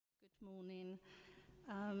Morning.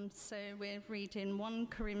 So we're reading 1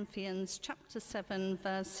 Corinthians chapter 7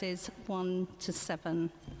 verses 1 to 7.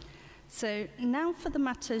 So now for the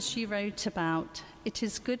matters you wrote about. It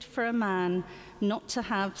is good for a man not to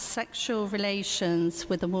have sexual relations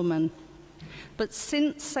with a woman. But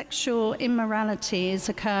since sexual immorality is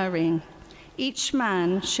occurring, each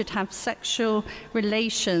man should have sexual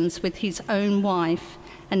relations with his own wife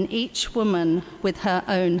and each woman with her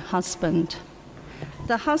own husband.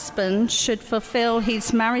 The husband should fulfill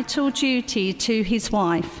his marital duty to his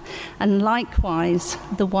wife, and likewise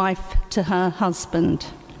the wife to her husband.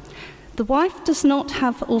 The wife does not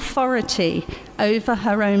have authority over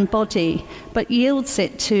her own body, but yields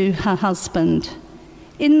it to her husband.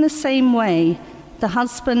 In the same way, the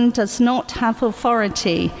husband does not have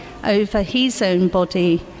authority over his own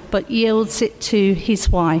body, but yields it to his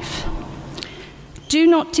wife. Do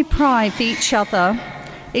not deprive each other,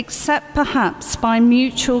 except perhaps by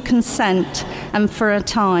mutual consent and for a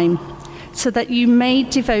time, so that you may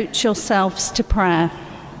devote yourselves to prayer.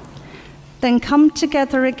 Then come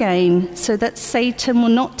together again, so that Satan will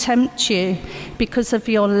not tempt you because of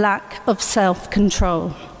your lack of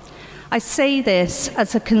self-control. I say this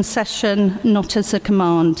as a concession, not as a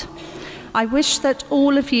command. I wish that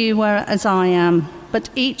all of you were as I am, but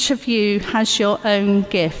each of you has your own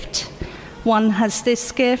gift. One has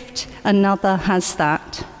this gift, another has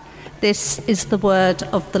that. This is the word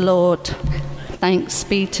of the Lord. Thanks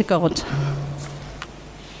be to God.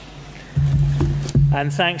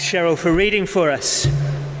 And thanks, Cheryl, for reading for us.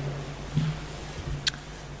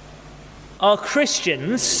 Are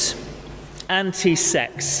Christians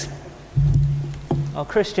anti-sex? Are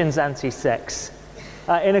Christians anti-sex?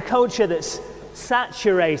 In a culture that's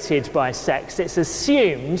saturated by sex, it's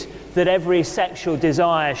assumed that every sexual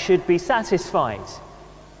desire should be satisfied.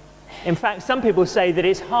 In fact, some people say that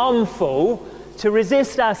it's harmful to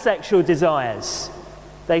resist our sexual desires.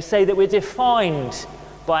 They say that we're defined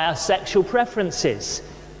by our sexual preferences,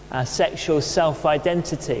 our sexual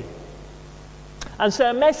self-identity. And so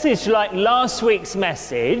a message like last week's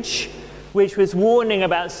message, which was warning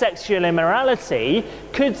about sexual immorality,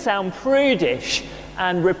 could sound prudish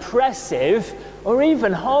and repressive or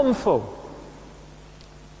even harmful.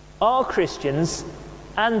 Are Christians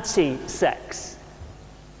anti-sex?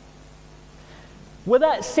 Well,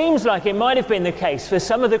 that seems like it might have been the case for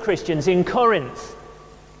some of the Christians in Corinth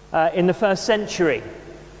in the first century.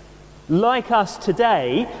 Like us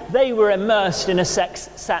today, they were immersed in a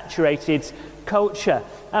sex-saturated culture.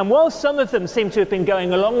 And while some of them seem to have been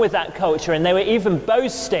going along with that culture and they were even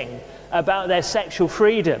boasting about their sexual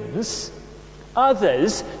freedoms,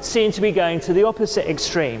 others seem to be going to the opposite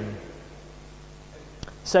extreme.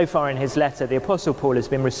 So far in his letter, the Apostle Paul has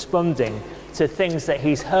been responding to things that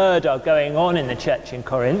he's heard are going on in the church in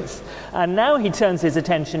Corinth, and now he turns his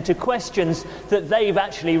attention to questions that they've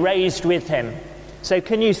actually raised with him. So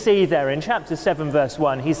can you see there in chapter 7 verse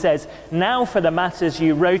 1, he says, "Now for the matters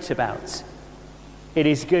you wrote about, it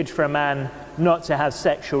is good for a man not to have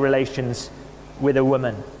sexual relations with a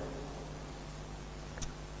woman."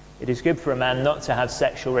 It is good for a man not to have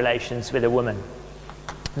sexual relations with a woman.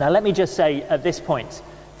 Now let me just say at this point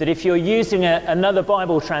that if you're using another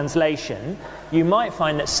Bible translation, you might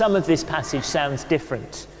find that some of this passage sounds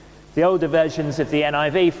different. The older versions of the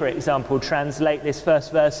NIV, for example, translate this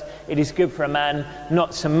first verse, "It is good for a man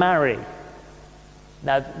not to marry."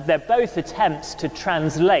 Now, they're both attempts to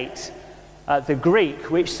translate the Greek,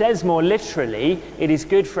 which says more literally, "It is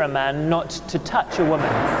good for a man not to touch a woman."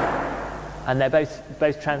 And they're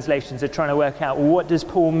both translations are trying to work out, what does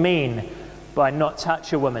Paul mean by not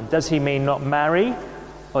touch a woman? Does he mean not marry,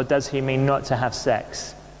 or does he mean not to have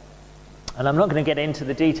sex? And I'm not going to get into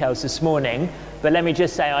the details this morning, but let me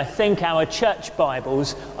just say I think our church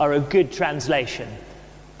Bibles are a good translation.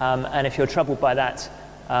 And if you're troubled by that,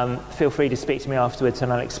 feel free to speak to me afterwards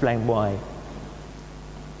and I'll explain why.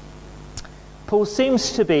 Paul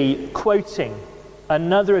seems to be quoting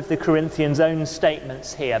another of the Corinthians' own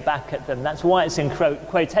statements here back at them. That's why it's in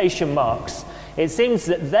quotation marks. It seems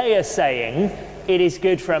that they are saying it is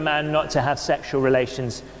good for a man not to have sexual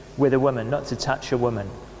relations with a woman, not to touch a woman.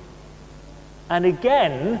 And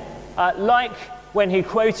again, like when he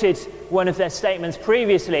quoted one of their statements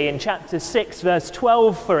previously in chapter 6, verse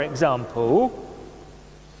 12, for example,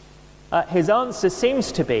 his answer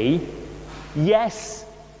seems to be, yes,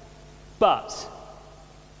 but.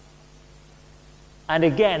 And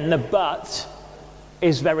again, the but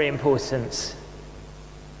is very important.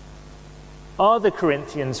 Are the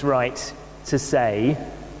Corinthians right to say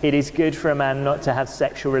it is good for a man not to have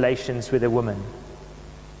sexual relations with a woman?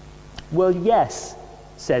 Well, yes,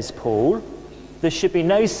 says Paul. There should be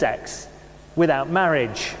no sex without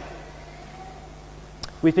marriage.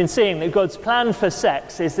 We've been seeing that God's plan for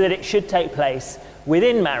sex is that it should take place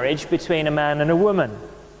within marriage between a man and a woman.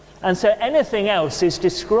 And so anything else is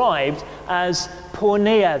described as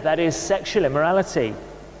porneia, that is sexual immorality.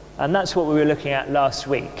 And that's what we were looking at last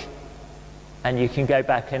week. And you can go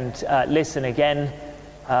back and listen again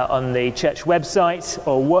on the church website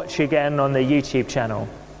or watch again on the YouTube channel.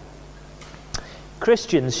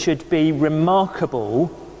 Christians should be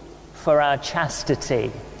remarkable for our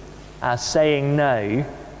chastity, our saying no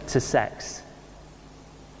to sex.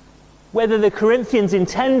 Whether the Corinthians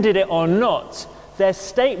intended it or not, their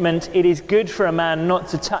statement, "It is good for a man not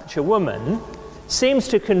to touch a woman," seems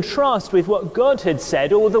to contrast with what God had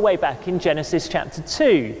said all the way back in Genesis chapter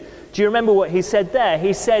 2. Do you remember what he said there?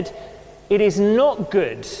 He said, "It is not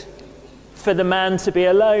good for the man to be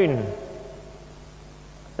alone."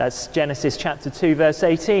 That's Genesis chapter 2, verse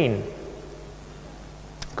 18.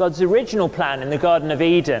 God's original plan in the Garden of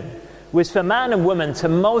Eden was for man and woman to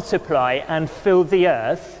multiply and fill the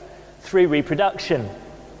earth through reproduction.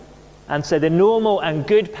 And so the normal and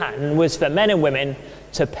good pattern was for men and women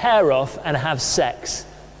to pair off and have sex,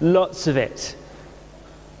 lots of it,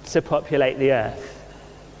 to populate the earth.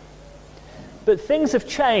 But things have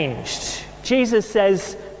changed. Jesus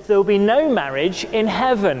says there'll be no marriage in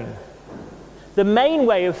heaven. The main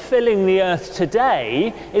way of filling the earth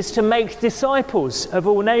today is to make disciples of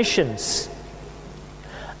all nations.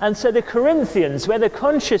 And so the Corinthians, whether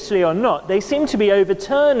consciously or not, they seem to be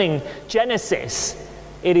overturning Genesis,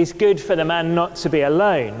 "It is good for the man not to be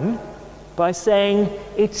alone," by saying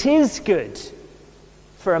it is good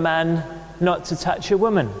for a man not to touch a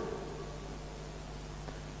woman.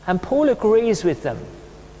 And Paul agrees with them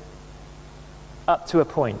up to a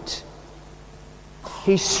point.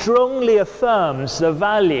 He strongly affirms the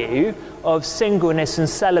value of singleness and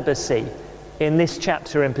celibacy in this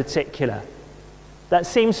chapter in particular. That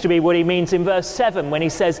seems to be what he means in verse 7 when he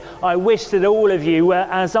says, "I wish that all of you were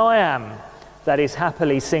as I am," that is,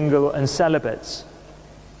 happily single and celibate.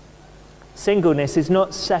 Singleness is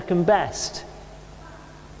not second best.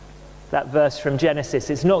 That verse from Genesis,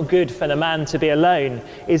 "It's not good for the man to be alone,"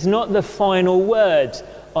 is not the final word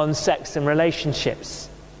on sex and relationships.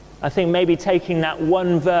 I think maybe taking that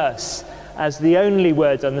one verse as the only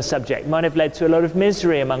word on the subject might have led to a lot of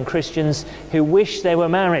misery among Christians who wish they were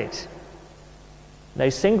married. No,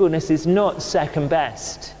 singleness is not second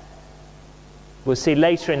best. We'll see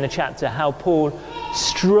later in the chapter how Paul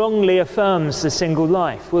strongly affirms the single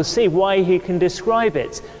life. We'll see why he can describe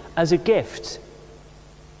it as a gift.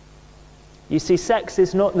 You see, sex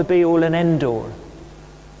is not the be-all and end-all.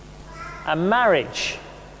 And marriage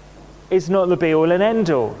is not the be-all and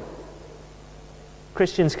end-all.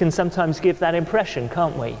 Christians can sometimes give that impression,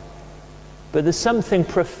 can't we? But there's something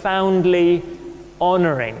profoundly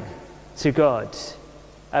honouring to God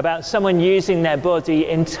about someone using their body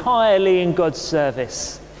entirely in God's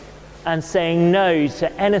service and saying no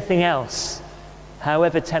to anything else,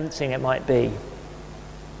 however tempting it might be.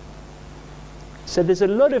 So there's a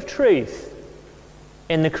lot of truth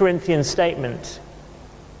in the Corinthian statement.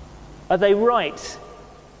 Are they right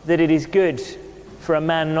that it is good for a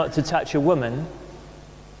man not to touch a woman?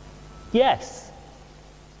 Yes.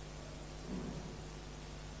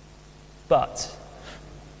 But,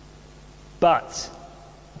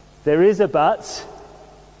 there is a but.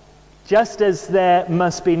 Just as there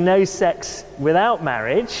must be no sex without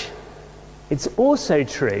marriage, it's also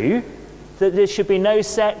true that there should be no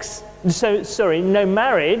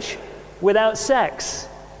marriage without sex.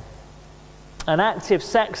 An active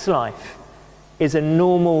sex life is a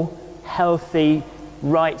normal, healthy,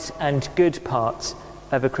 right and good part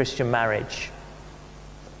of a Christian marriage.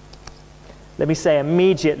 Let me say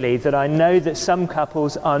immediately that I know that some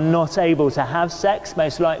couples are not able to have sex,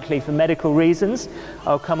 most likely for medical reasons.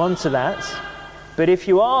 I'll come on to that. But if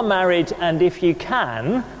you are married and if you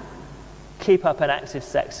can, keep up an active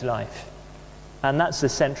sex life. And that's the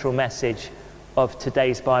central message of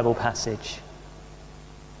today's Bible passage.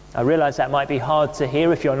 I realise that might be hard to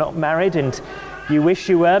hear if you're not married and you wish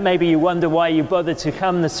you were. Maybe you wonder why you bothered to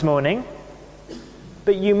come this morning.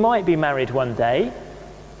 But you might be married one day.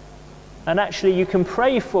 And actually you can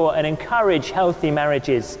pray for and encourage healthy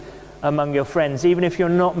marriages among your friends, even if you're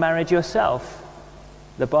not married yourself.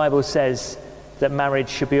 The Bible says that marriage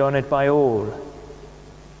should be honoured by all.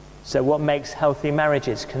 So what makes healthy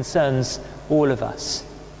marriages concerns all of us.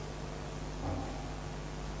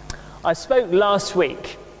 I spoke last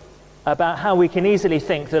week about how we can easily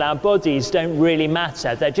think that our bodies don't really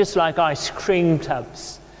matter. They're just like ice cream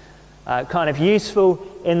tubs. Kind of useful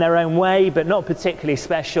in their own way, but not particularly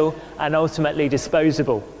special and ultimately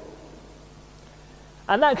disposable.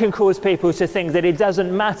 And that can cause people to think that it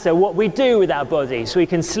doesn't matter what we do with our bodies. We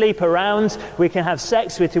can sleep around, we can have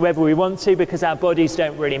sex with whoever we want to because our bodies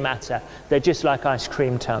don't really matter. They're just like ice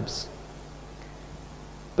cream tubs.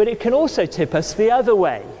 But it can also tip us the other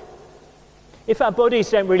way. If our bodies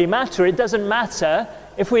don't really matter, it doesn't matter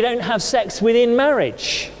if we don't have sex within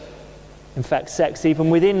marriage. In fact, sex even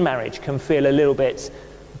within marriage can feel a little bit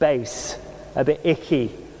base, a bit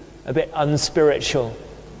icky, a bit unspiritual.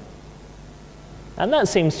 And that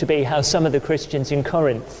seems to be how some of the Christians in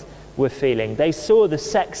Corinth were feeling. They saw the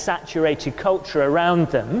sex-saturated culture around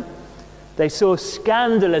them. They saw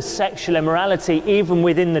scandalous sexual immorality even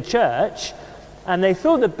within the church, and they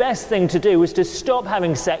thought the best thing to do was to stop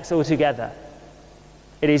having sex altogether.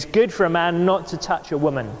 It is good for a man not to touch a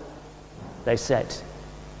woman, they said.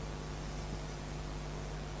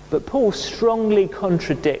 But Paul strongly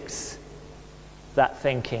contradicts that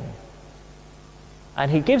thinking. And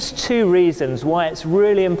he gives two reasons why it's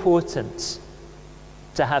really important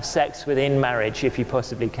to have sex within marriage if you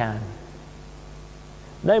possibly can.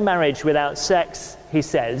 No marriage without sex, he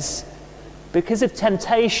says, because of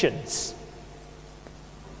temptations.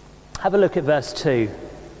 Have a look at verse 2.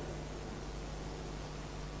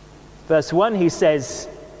 Verse 1, he says,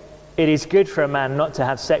 it is good for a man not to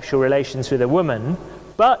have sexual relations with a woman,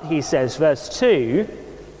 but, he says, verse 2,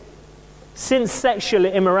 since sexual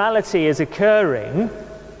immorality is occurring,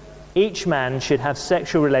 each man should have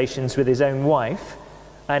sexual relations with his own wife,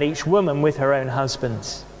 and each woman with her own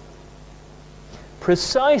husband.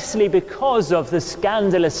 Precisely because of the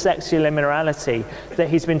scandalous sexual immorality that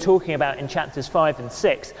he's been talking about in chapters 5 and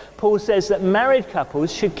 6, Paul says that married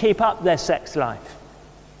couples should keep up their sex life.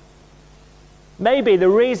 Maybe the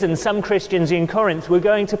reason some Christians in Corinth were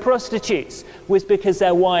going to prostitutes was because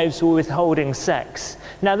their wives were withholding sex.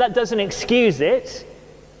 Now that doesn't excuse it,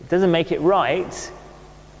 it doesn't make it right,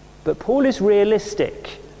 but Paul is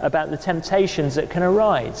realistic about the temptations that can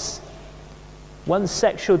arise. Once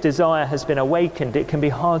sexual desire has been awakened, it can be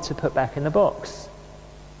hard to put back in the box.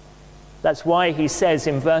 That's why he says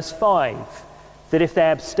in verse 5 that if they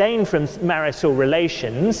abstain from marital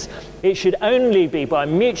relations, it should only be by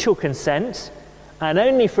mutual consent and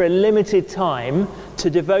only for a limited time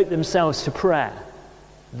to devote themselves to prayer.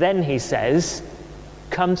 Then, he says,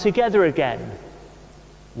 come together again.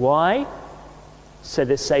 Why? So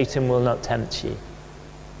that Satan will not tempt you.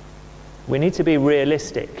 We need to be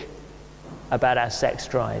realistic about our sex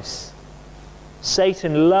drives.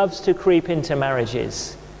 Satan loves to creep into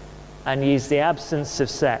marriages and use the absence of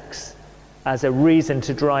sex as a reason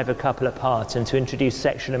to drive a couple apart and to introduce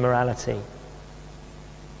sexual immorality.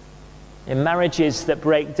 In marriages that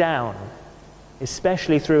break down,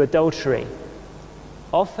 especially through adultery,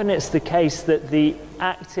 often it's the case that the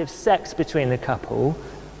active sex between the couple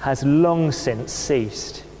has long since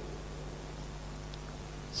ceased.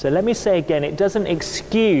 So let me say again, it doesn't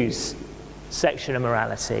excuse sexual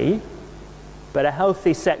immorality, but a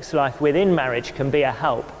healthy sex life within marriage can be a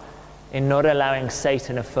help in not allowing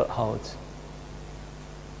Satan a foothold.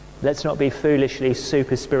 Let's not be foolishly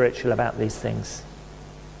super spiritual about these things.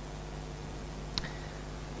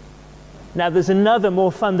 Now, there's another more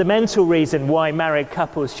fundamental reason why married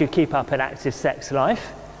couples should keep up an active sex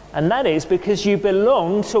life, and that is because you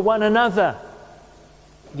belong to one another.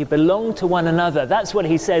 You belong to one another. That's what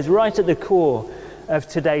he says right at the core of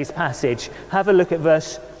today's passage. Have a look at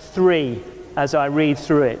verse 3 as I read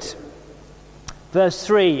through it. Verse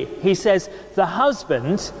 3, he says, the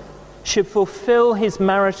husband should fulfill his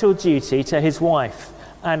marital duty to his wife,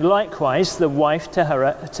 and likewise the wife to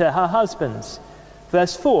her husband.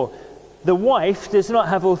 Verse 4, the wife does not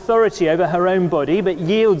have authority over her own body, but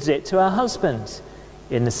yields it to her husband.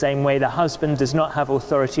 In the same way, the husband does not have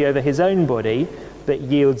authority over his own body, but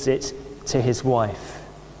yields it to his wife.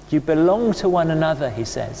 You belong to one another, he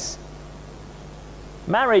says.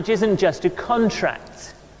 Marriage isn't just a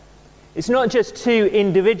contract. It's not just two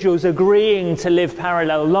individuals agreeing to live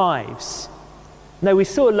parallel lives. No, we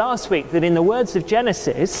saw last week that in the words of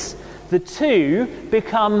Genesis, the two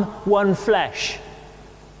become one flesh.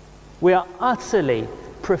 We are utterly,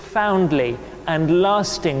 profoundly, and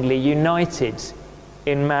lastingly united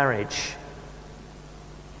in marriage.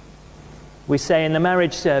 We say in the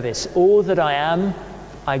marriage service, all that I am,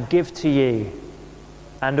 I give to you,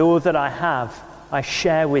 and all that I have, I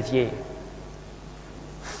share with you.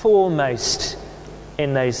 Foremost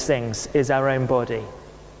in those things is our own body.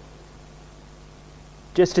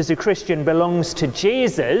 Just as a Christian belongs to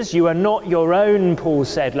Jesus, you are not your own, Paul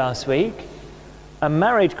said last week. A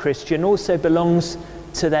married Christian also belongs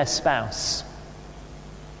to their spouse.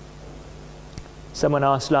 Someone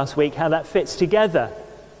asked last week how that fits together.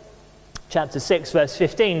 Chapter 6, verse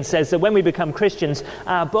 15 says that when we become Christians,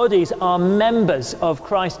 our bodies are members of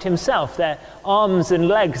Christ himself. They're arms and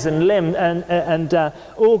legs and limbs and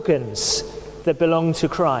organs that belong to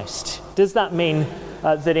Christ. Does that mean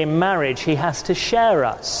that in marriage he has to share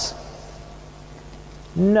us?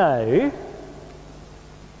 No.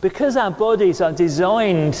 Because our bodies are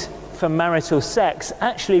designed for marital sex,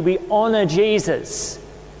 actually we honour Jesus.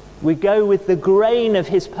 We go with the grain of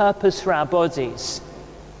his purpose for our bodies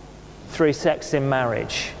through sex in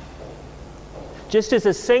marriage. Just as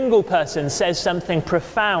a single person says something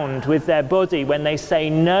profound with their body when they say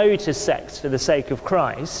no to sex for the sake of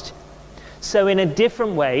Christ, so in a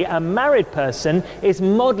different way, a married person is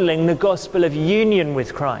modelling the gospel of union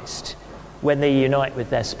with Christ when they unite with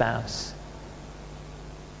their spouse.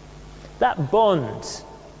 That bond,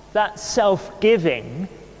 that self-giving,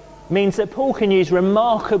 means that Paul can use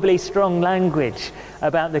remarkably strong language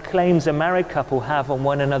about the claims a married couple have on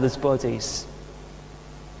one another's bodies.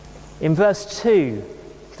 In verse 2,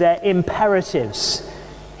 they're imperatives.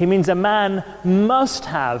 He means a man must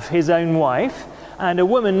have his own wife and a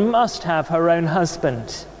woman must have her own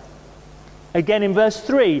husband. Again in verse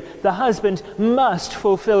 3, the husband must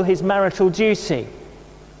fulfill his marital duty.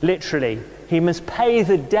 Literally, he must pay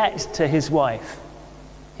the debt to his wife.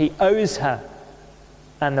 He owes her,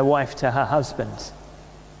 and the wife to her husband.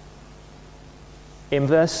 In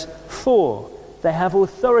verse 4, they have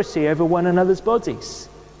authority over one another's bodies.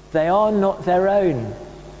 They are not their own.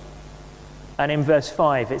 And in verse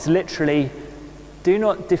 5, it's literally, do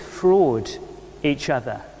not defraud each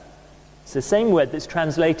other. It's the same word that's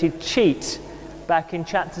translated cheat back in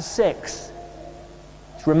chapter 6.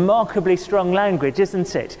 It's remarkably strong language,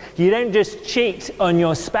 isn't it? You don't just cheat on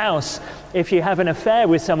your spouse if you have an affair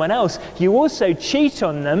with someone else. You also cheat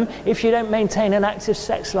on them if you don't maintain an active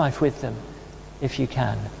sex life with them, if you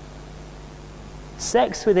can.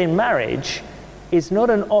 Sex within marriage is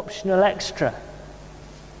not an optional extra,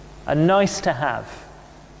 a nice to have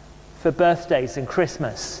for birthdays and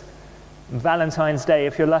Christmas, and Valentine's Day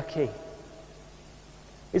if you're lucky.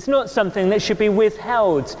 It's not something that should be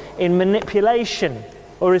withheld in manipulation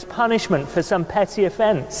or as punishment for some petty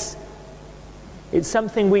offence. It's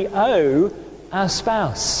something we owe our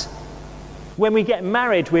spouse. When we get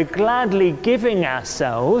married, we're gladly giving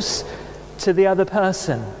ourselves to the other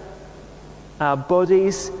person, our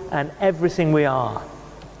bodies and everything we are.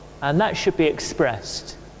 And that should be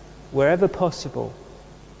expressed, wherever possible,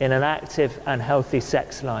 in an active and healthy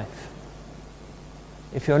sex life.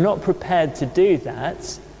 If you're not prepared to do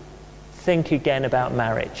that, think again about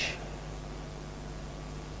marriage.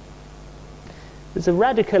 There's a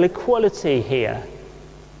radical equality here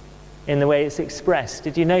in the way it's expressed.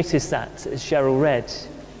 Did you notice that as Cheryl read?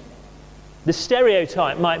 The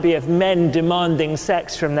stereotype might be of men demanding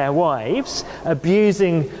sex from their wives,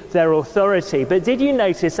 abusing their authority. But did you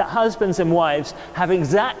notice that husbands and wives have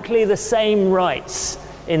exactly the same rights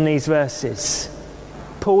in these verses?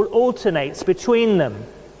 Paul alternates between them.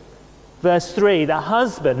 Verse 3, the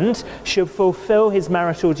husband should fulfill his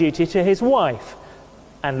marital duty to his wife,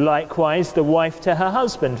 and likewise the wife to her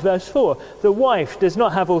husband. Verse 4, the wife does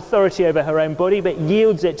not have authority over her own body, but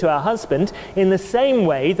yields it to her husband. In the same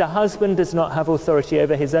way, the husband does not have authority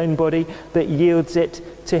over his own body, but yields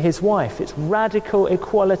it to his wife. It's radical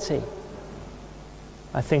equality.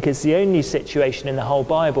 I think it's the only situation in the whole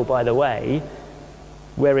Bible, by the way,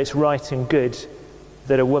 where it's right and good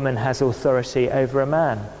that a woman has authority over a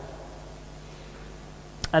man.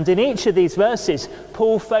 And in each of these verses,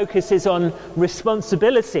 Paul focuses on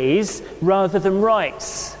responsibilities rather than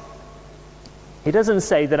rights. He doesn't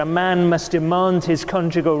say that a man must demand his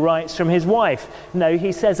conjugal rights from his wife. No,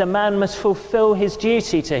 he says a man must fulfill his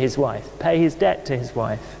duty to his wife, pay his debt to his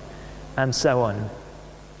wife, and so on.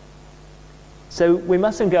 So we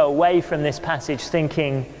mustn't go away from this passage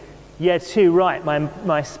thinking, yeah, too right,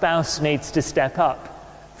 my spouse needs to step up.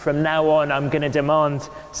 From now on, I'm going to demand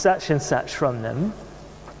such and such from them.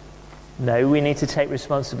 No, we need to take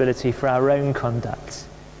responsibility for our own conduct.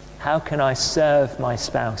 How can I serve my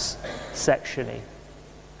spouse sexually?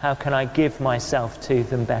 How can I give myself to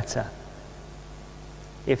them better?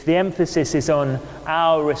 If the emphasis is on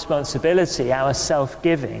our responsibility, our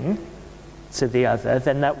self-giving to the other,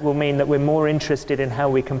 then that will mean that we're more interested in how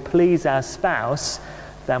we can please our spouse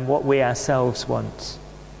than what we ourselves want.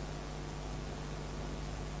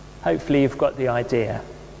 Hopefully you've got the idea.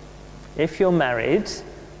 If you're married,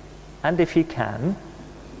 and if you can,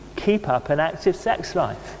 keep up an active sex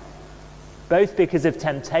life, both because of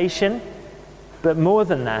temptation, but more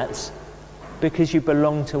than that, because you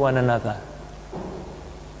belong to one another.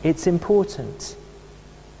 It's important.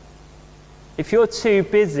 If you're too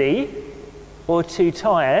busy or too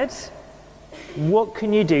tired What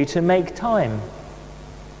can you do to make time?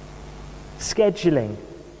 Scheduling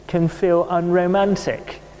can feel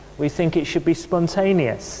unromantic. We think it should be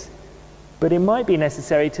spontaneous. But it might be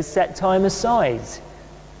necessary to set time aside.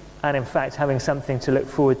 And in fact, having something to look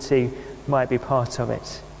forward to might be part of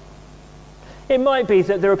it. It might be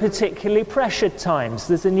that there are particularly pressured times.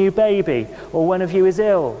 There's a new baby, or one of you is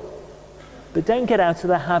ill. But don't get out of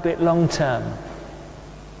the habit long term.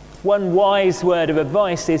 One wise word of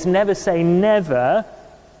advice is never say no,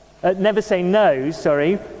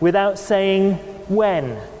 without saying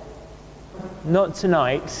when. Not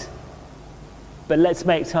tonight, but let's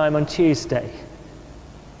make time on Tuesday,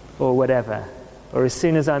 or whatever, or as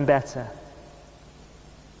soon as I'm better.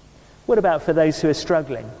 What about for those who are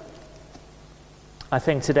struggling? I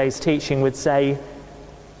think today's teaching would say,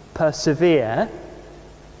 persevere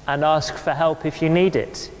and ask for help if you need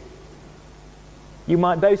it. You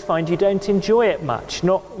might both find you don't enjoy it much.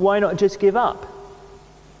 Why not just give up?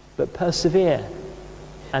 But persevere,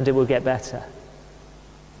 and it will get better.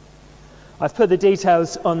 I've put the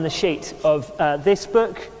details on the sheet of this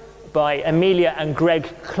book by Amelia and Greg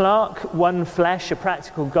Clark, One Flesh, A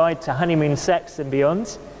Practical Guide to Honeymoon Sex and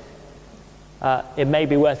Beyond. It may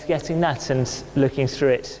be worth getting that and looking through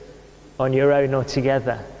it on your own or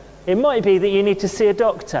together. It might be that you need to see a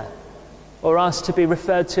doctor or ask to be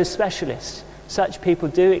referred to a specialist. Such people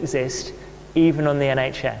do exist, even on the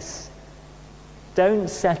NHS. Don't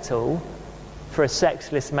settle for a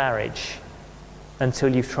sexless marriage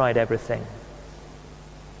until you've tried everything.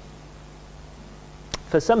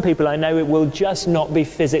 For some people I know it will just not be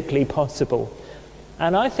physically possible.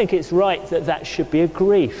 And I think it's right that that should be a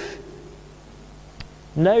grief.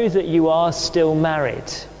 Know that you are still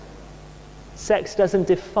married. Sex doesn't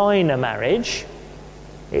define a marriage.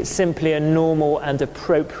 It's simply a normal and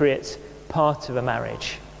appropriate part of a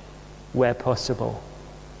marriage, where possible.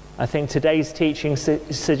 I think today's teaching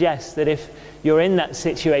suggests that if you're in that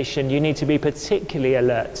situation, you need to be particularly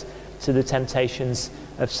alert to the temptations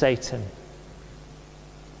of Satan.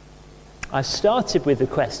 I started with the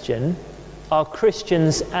question, are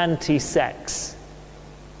Christians anti-sex?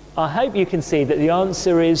 I hope you can see that the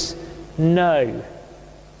answer is no.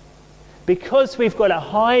 Because we've got a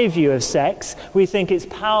high view of sex, we think it's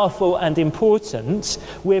powerful and important,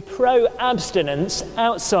 we're pro-abstinence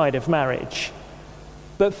outside of marriage.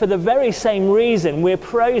 But for the very same reason, we're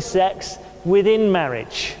pro-sex within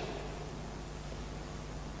marriage.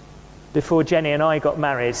 Before Jenny and I got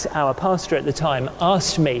married, our pastor at the time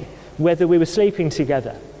asked me whether we were sleeping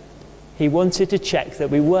together. He wanted to check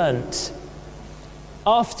that we weren't.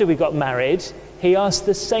 After we got married, he asked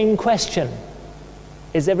the same question.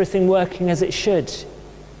 Is everything working as it should?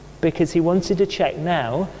 Because he wanted to check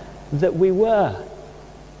now that we were.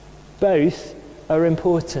 Both are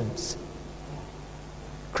important.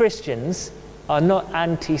 Christians are not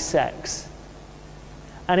anti-sex.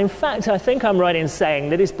 And in fact, I think I'm right in saying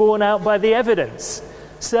that it's borne out by the evidence.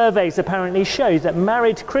 Surveys apparently show that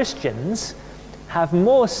married Christians have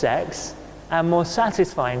more sex and more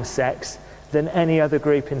satisfying sex than any other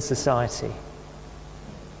group in society.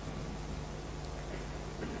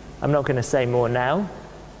 I'm not going to say more now.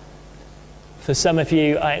 For some of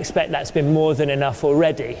you, I expect that's been more than enough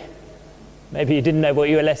already. Maybe you didn't know what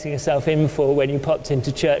you were letting yourself in for when you popped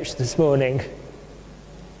into church this morning.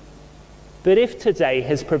 But if today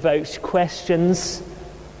has provoked questions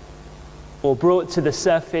or brought to the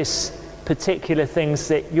surface particular things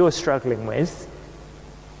that you're struggling with,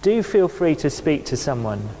 do feel free to speak to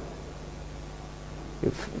someone.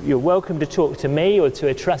 You're welcome to talk to me or to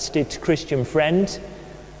a trusted Christian friend.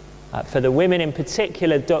 For the women in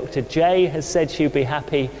particular, Dr. J has said she'd be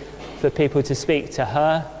happy for people to speak to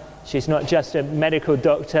her. She's not just a medical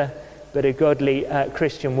doctor, but a godly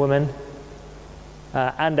Christian woman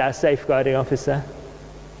and our safeguarding officer.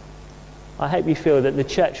 I hope you feel that the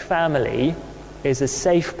church family is a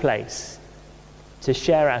safe place to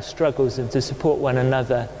share our struggles and to support one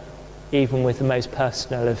another, even with the most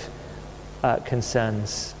personal of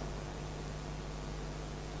concerns.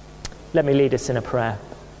 Let me lead us in a prayer.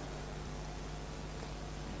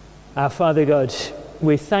 Our Father God,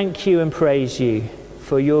 we thank you and praise you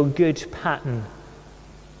for your good pattern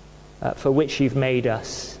for which you've made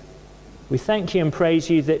us. We thank you and praise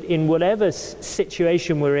you that in whatever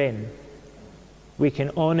situation we're in, we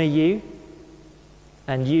can honour you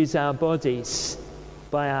and use our bodies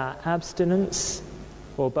by our abstinence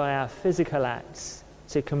or by our physical acts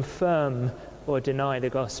to confirm or deny the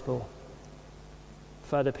gospel.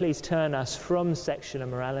 Father, please turn us from sexual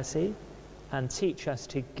immorality and teach us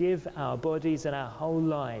to give our bodies and our whole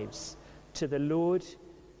lives to the Lord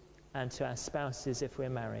and to our spouses if we're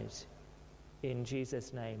married. In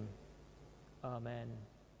Jesus' name, Amen.